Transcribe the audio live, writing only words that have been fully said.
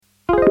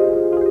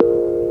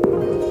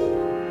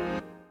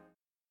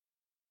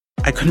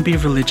I couldn't be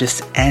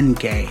religious and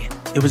gay.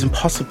 It was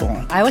impossible.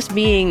 I was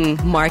being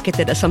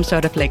marketed as some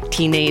sort of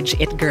teenage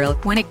it girl.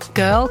 When a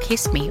girl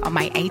kissed me on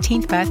my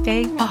 18th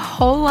birthday, a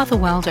whole other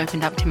world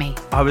opened up to me.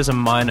 I was a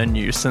minor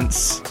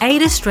nuisance.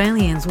 8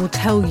 Australians will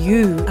tell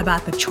you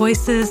about the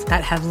choices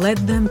that have led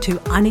them to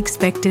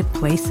unexpected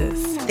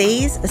places.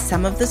 These are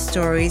some of the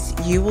stories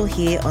you will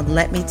hear on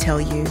Let Me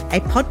Tell You, a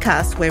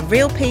podcast where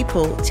real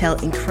people tell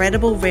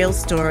incredible real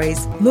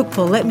stories. Look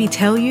for Let Me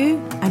Tell You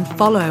and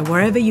follow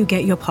wherever you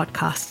get your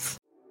podcasts.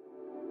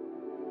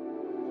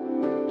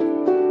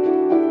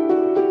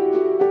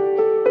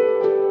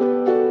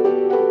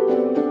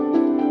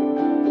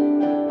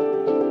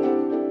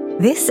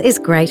 This is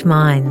Great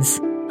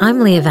Minds. I'm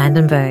Leah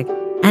Vandenberg,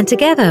 and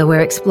together we're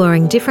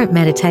exploring different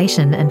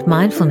meditation and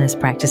mindfulness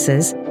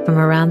practices from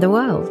around the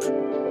world.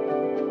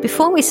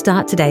 Before we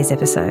start today's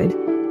episode,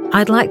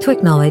 I'd like to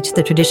acknowledge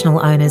the traditional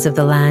owners of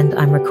the land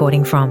I'm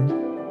recording from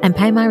and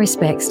pay my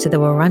respects to the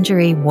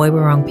Wurundjeri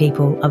Woiwurrung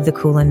people of the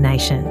Kulin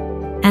Nation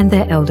and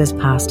their elders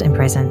past and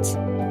present.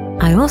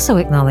 I also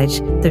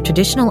acknowledge the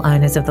traditional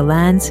owners of the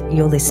lands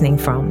you're listening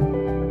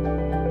from.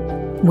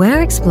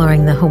 We're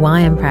exploring the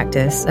Hawaiian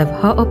practice of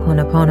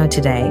Ho'oponopono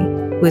today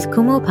with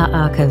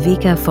Kumupa'a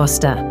Kawika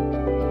Foster.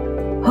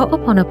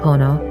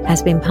 Ho'oponopono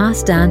has been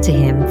passed down to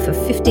him for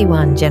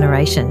 51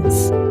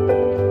 generations.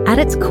 At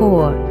its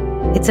core,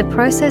 it's a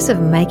process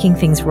of making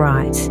things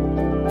right,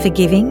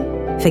 forgiving,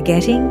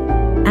 forgetting,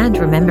 and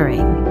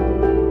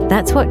remembering.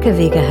 That's what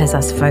Kawika has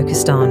us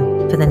focused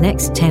on for the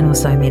next 10 or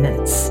so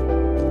minutes.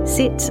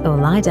 Sit or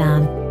lie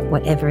down,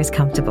 whatever is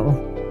comfortable,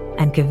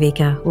 and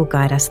Kawika will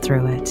guide us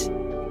through it.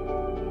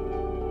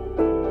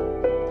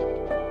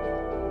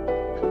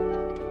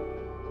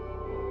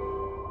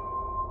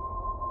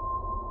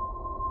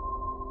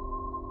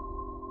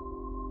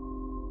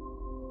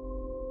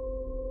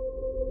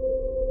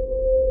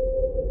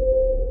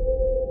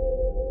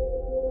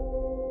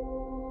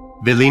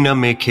 Velina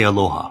me ke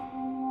aloha.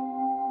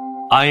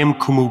 I am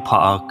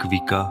Kumupa'a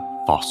Kawika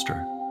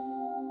Foster,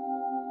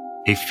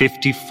 a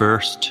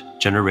 51st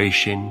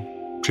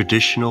generation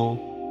traditional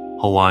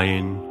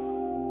Hawaiian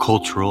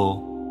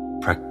cultural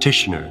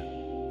practitioner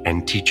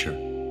and teacher.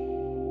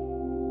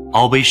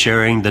 I'll be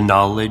sharing the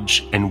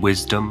knowledge and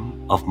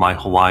wisdom of my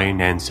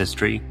Hawaiian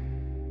ancestry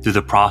through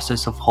the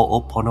process of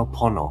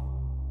Ho'oponopono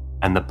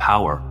and the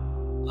power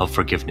of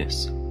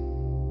forgiveness.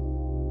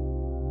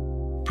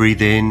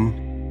 Breathe in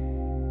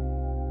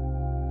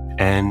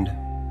and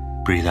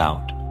breathe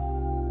out.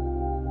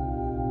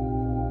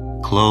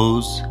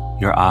 Close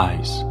your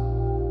eyes.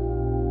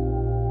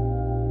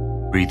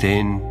 Breathe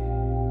in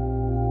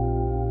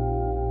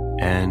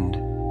and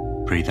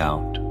breathe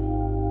out.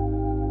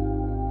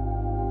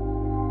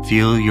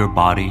 Feel your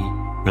body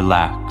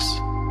relax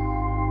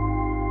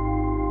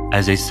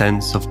as a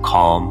sense of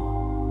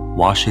calm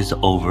washes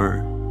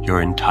over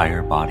your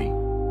entire body.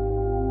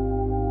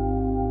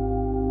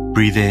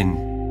 Breathe in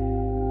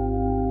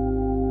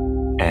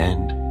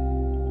and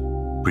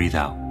breathe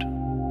out.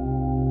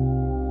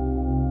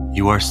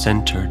 You are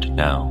centered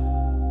now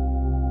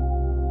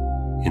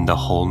in the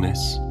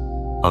wholeness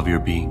of your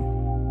being.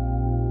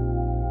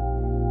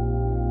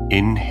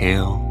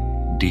 Inhale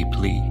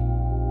deeply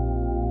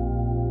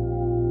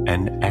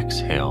and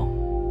exhale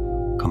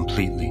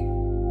completely.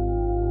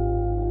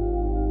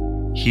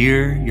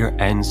 Hear your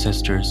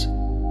ancestors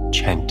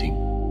chanting.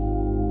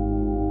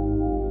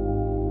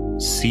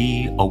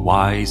 See a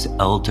wise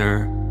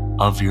elder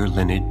of your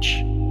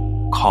lineage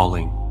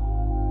calling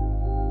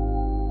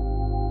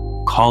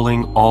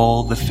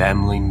all the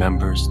family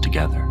members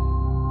together.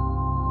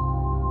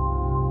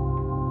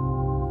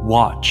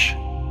 Watch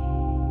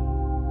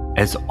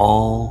as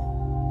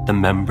all the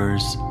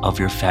members of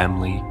your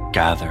family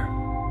gather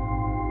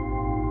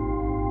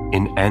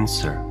in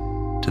answer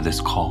to this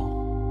call.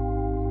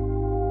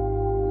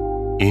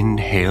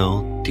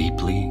 Inhale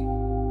deeply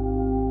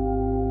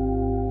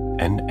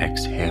and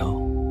exhale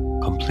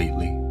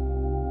completely.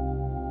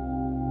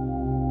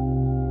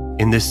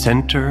 In the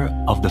center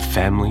of the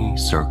family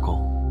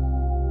circle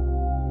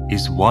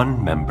is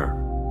one member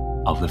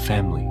of the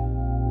family.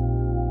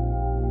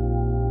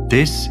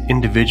 This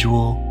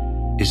individual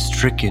is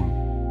stricken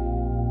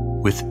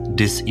with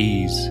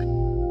dis-ease,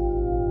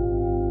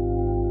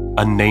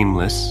 a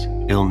nameless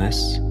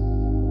illness,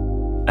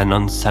 an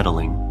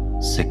unsettling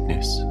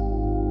sickness.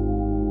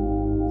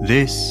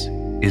 This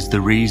is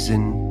the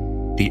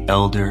reason the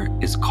elder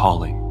is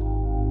calling,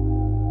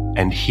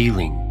 and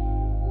healing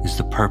is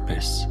the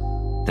purpose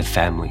the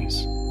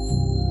families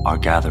are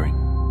gathering.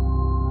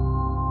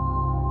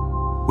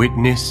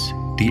 Witness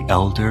the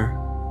elder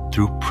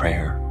through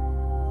prayer.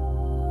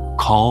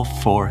 Call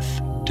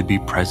forth to be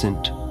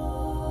present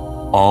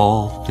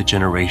all the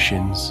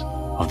generations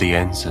of the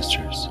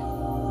ancestors,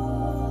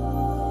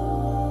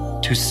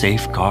 to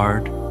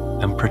safeguard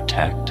and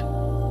protect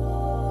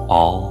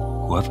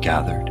all who have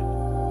gathered.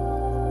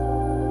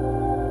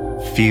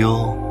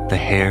 Feel the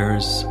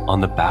hairs on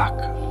the back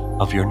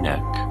of your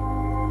neck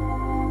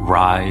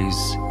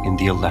rise in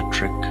the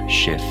electric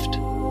shift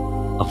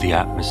of the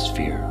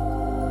atmosphere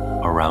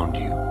around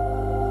you.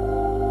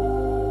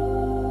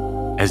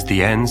 as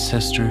the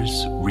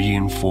ancestors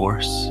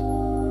reinforce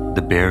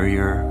the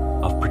barrier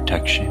of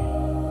protection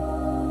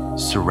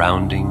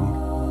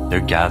surrounding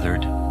their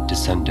gathered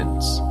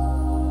descendants.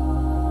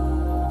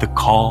 The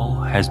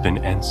call has been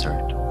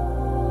answered,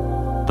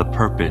 the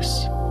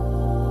purpose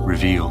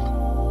revealed.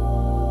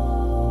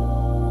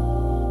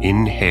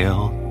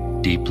 Inhale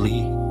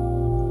deeply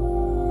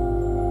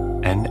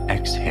and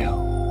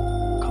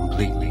exhale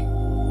completely.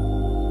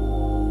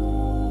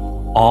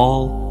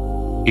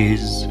 All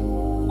is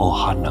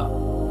Ohana,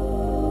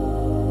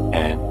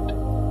 and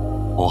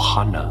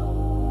Ohana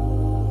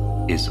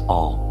is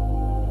all.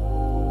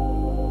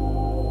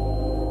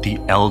 The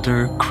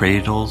elder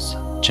cradles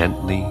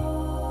gently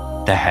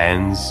the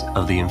hands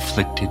of the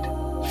inflicted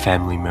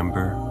family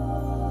member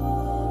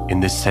in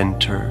the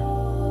center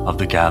of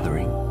the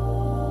gathering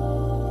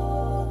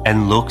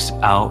and looks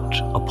out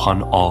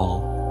upon all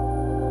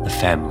the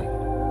family,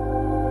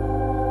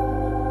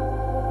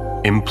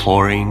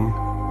 imploring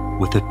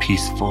with a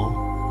peaceful,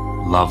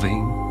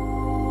 loving,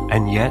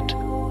 and yet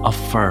a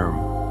firm,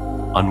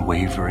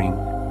 unwavering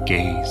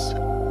gaze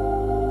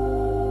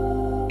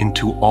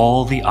into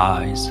all the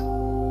eyes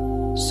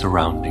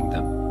surrounding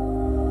them.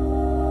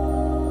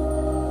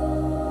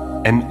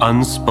 An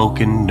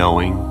unspoken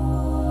knowing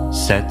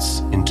sets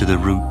into the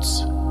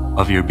roots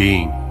of your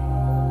being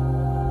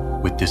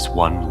with this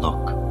one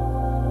look.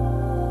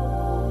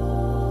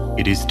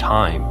 It is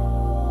time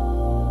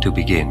to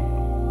begin.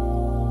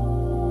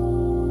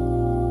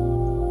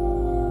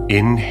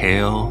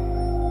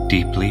 Inhale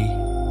deeply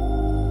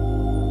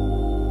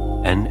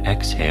and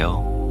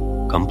exhale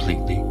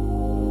completely.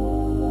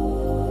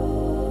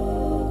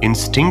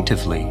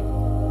 Instinctively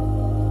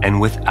and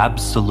with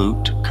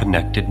absolute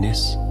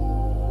connectedness,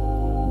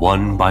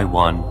 one by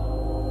one,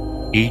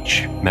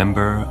 each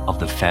member of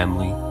the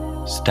family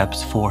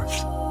steps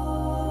forth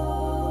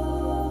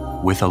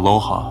with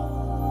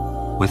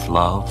aloha, with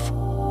love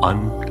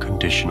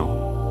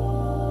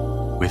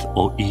unconditional, with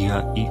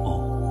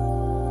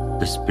o'ia'io,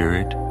 the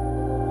spirit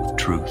of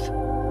truth.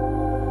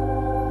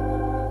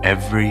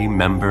 Every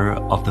member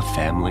of the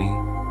family,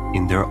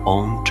 in their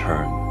own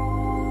turn,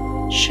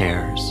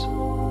 shares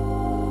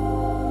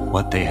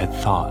what they had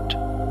thought,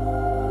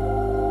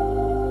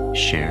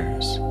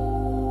 shares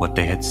what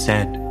they had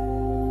said,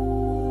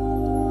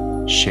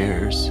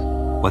 shares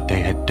what they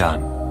had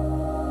done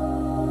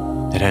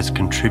that has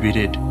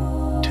contributed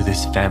to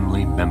this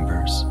family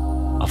member's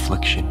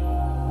affliction.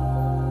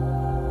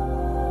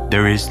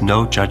 There is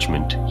no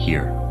judgment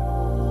here.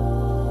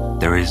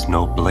 There is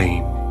no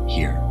blame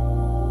here.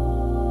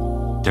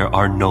 There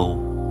are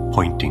no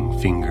pointing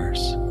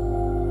fingers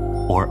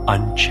or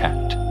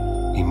unchecked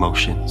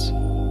emotions.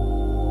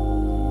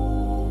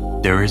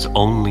 There is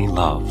only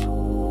love.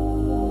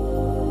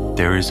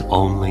 There is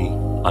only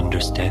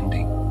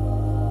understanding.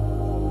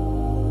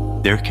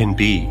 There can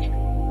be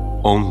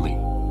only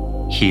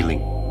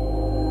healing.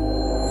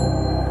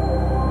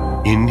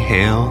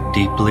 Inhale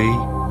deeply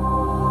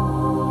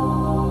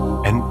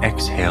and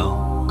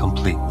exhale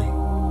completely.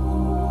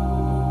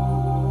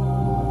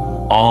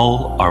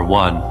 All are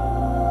one,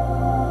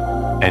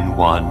 and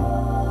one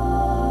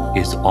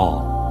is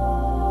all.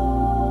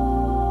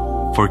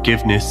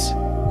 Forgiveness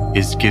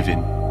is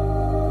given,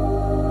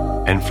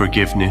 and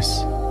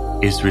forgiveness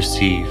is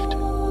received.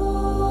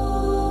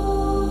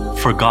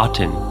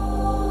 Forgotten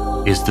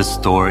is the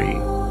story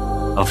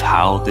of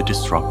how the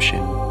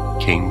disruption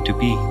came to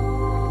be.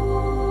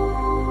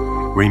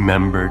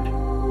 Remembered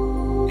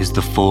is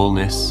the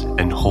fullness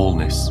and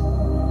wholeness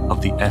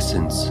of the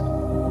essence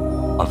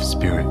of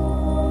spirit.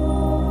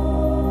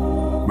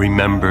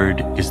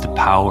 Remembered is the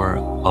power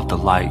of the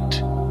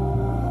light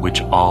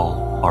which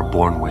all are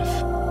born with.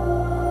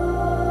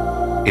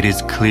 It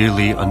is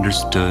clearly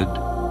understood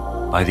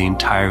by the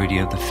entirety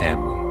of the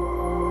family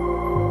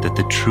that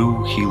the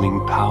true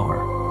healing power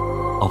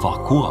of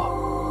Akua,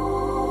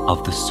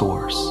 of the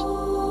source,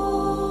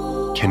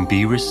 can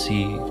be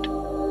received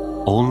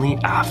only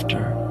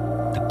after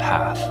the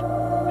path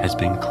has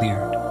been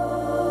cleared.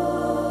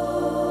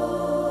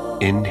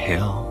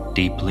 Inhale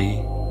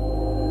deeply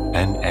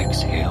and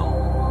exhale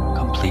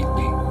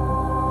completely.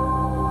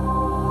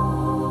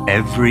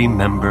 Every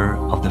member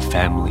of the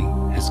family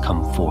has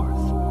come forth.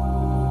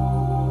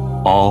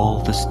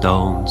 All the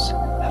stones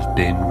have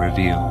been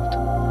revealed,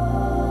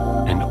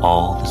 and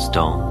all the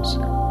stones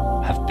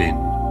have been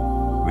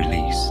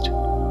released.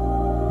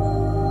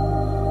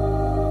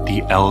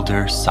 The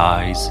elder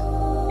sighs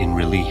in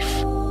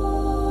relief.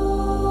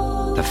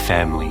 The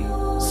family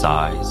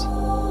sighs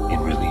in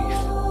relief.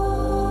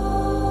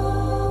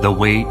 The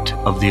weight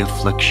of the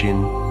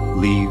affliction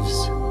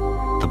leaves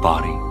the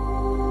body.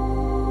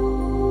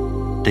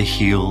 The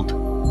healed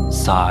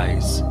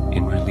sighs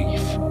in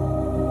relief.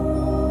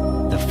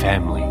 The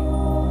family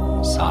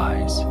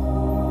sighs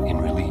in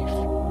relief.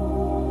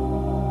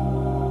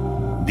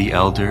 The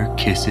elder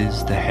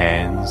kisses the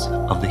hands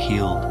of the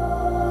healed.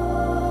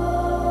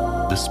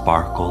 The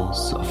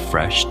sparkles of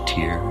fresh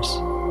tears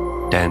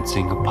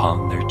dancing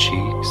upon their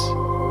cheeks.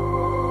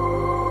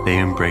 They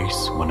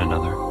embrace one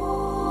another.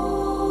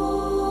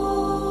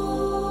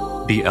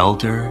 The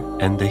elder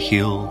and the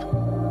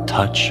healed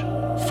touch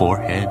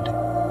forehead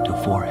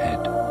to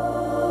forehead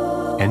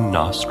and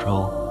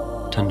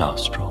nostril to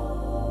nostril.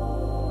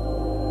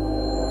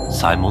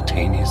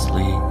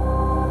 Simultaneously,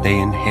 they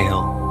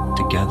inhale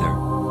together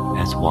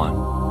as one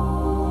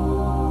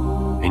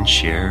and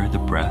share the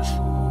breath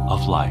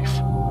of life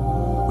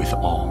with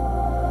all.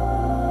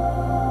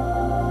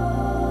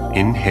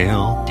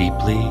 Inhale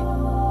deeply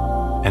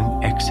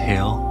and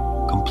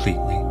exhale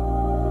completely.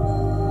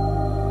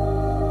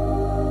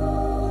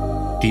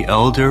 The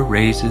elder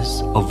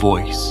raises a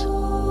voice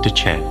to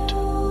chant.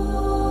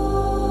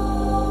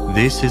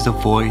 This is a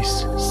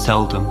voice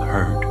seldom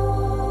heard.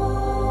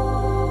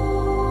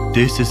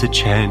 This is a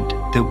chant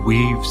that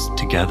weaves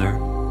together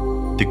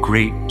the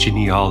great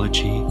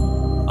genealogy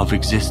of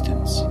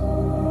existence.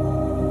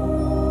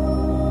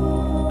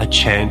 A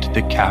chant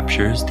that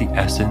captures the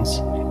essence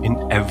in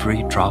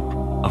every drop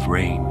of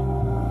rain,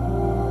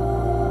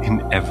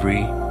 in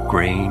every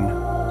grain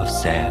of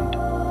sand.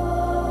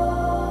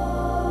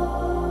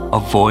 A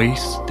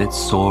voice that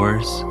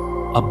soars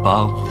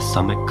above the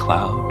summit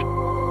cloud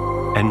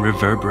and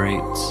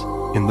reverberates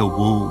in the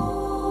womb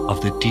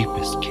of the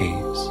deepest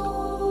caves.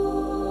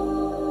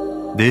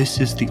 This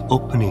is the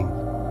opening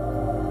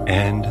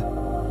and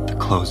the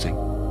closing.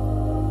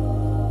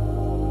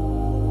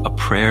 A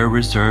prayer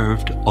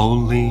reserved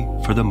only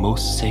for the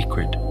most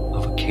sacred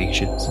of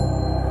occasions,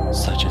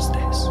 such as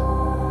this.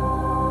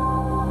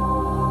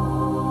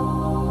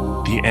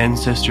 The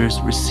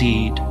ancestors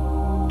recede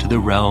to the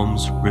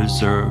realms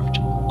reserved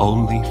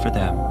only for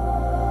them,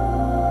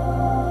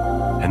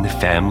 and the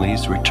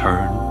families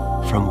return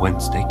from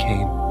whence they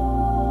came.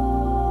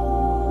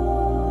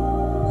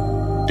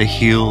 The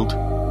healed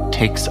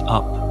takes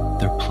up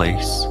their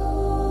place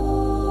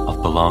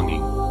of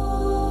belonging.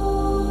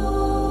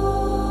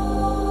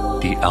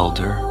 The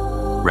elder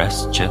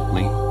rests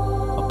gently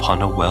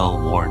upon a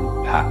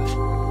well-worn path.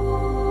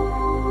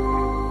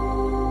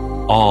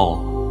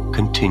 All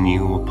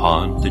continue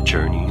upon the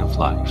journey of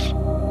life.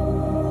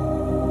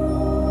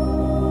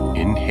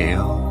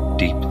 Inhale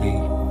deeply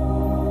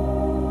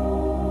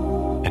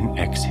and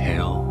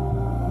exhale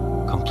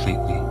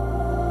completely.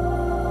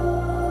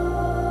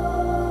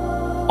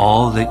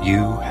 All that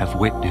you have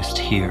witnessed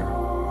here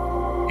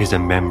is a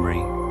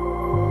memory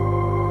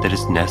that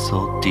is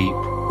nestled deep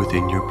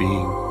within your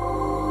being.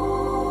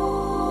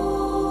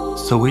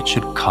 So it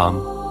should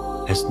come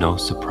as no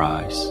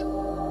surprise,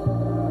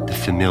 the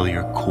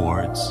familiar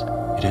chords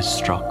it has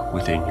struck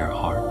within your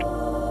heart.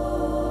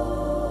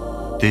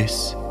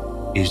 This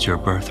is your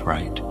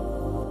birthright.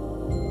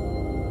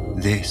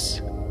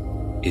 This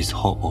is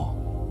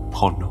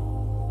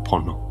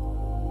Ho'oponopono.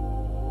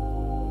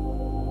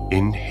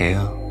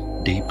 Inhale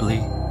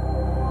deeply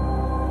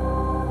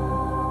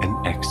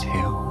and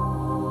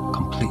exhale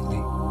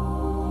completely.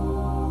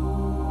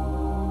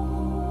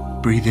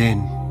 Breathe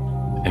in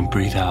and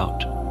breathe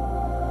out.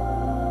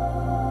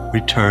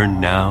 Return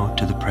now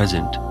to the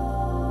present.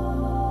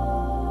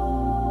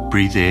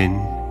 Breathe in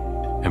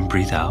and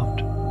breathe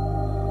out.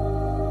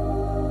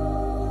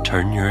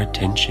 Turn your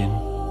attention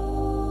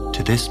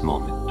to this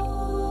moment.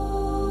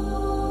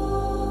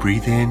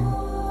 Breathe in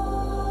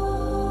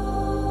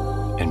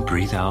and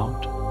breathe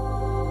out.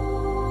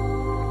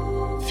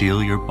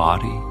 Feel your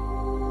body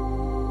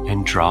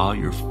and draw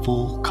your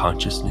full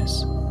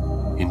consciousness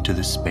into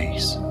the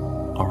space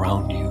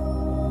around you.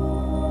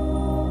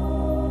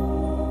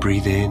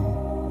 Breathe in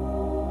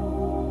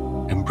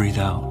and breathe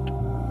out.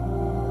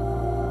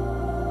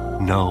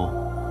 Know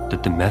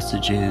that the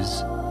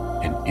messages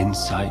and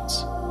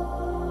insights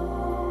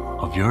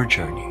of your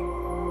journey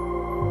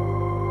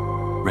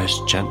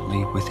rest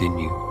gently within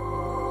you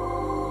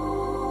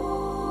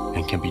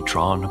and can be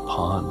drawn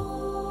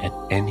upon at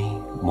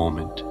any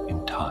moment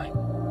in time.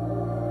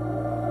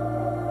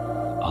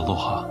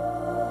 Aloha.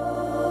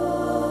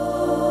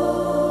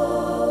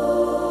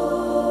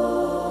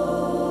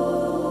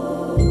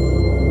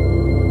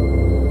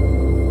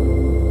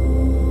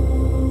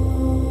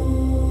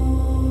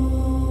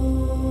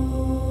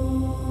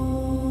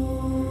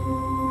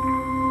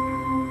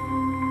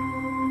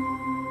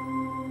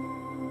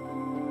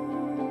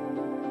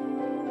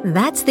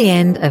 That's the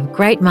end of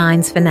Great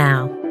Minds for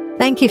now.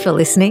 Thank you for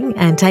listening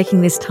and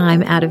taking this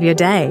time out of your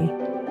day.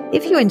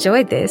 If you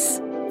enjoyed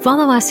this,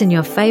 follow us in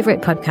your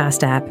favourite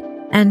podcast app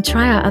and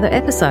try our other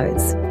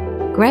episodes.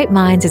 Great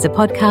Minds is a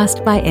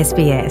podcast by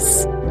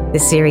SBS. The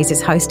series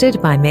is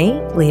hosted by me,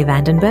 Leah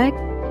Vandenberg,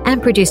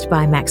 and produced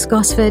by Max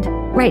Gosford,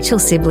 Rachel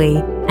Sibley,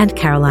 and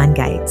Caroline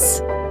Gates.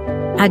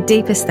 Our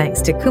deepest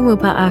thanks to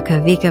Kumupa'a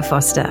Kawika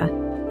Foster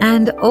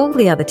and all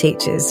the other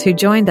teachers who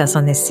joined us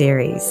on this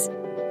series.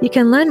 You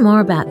can learn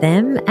more about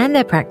them and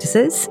their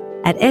practices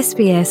at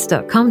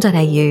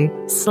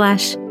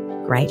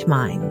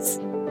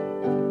sbs.com.au/greatminds.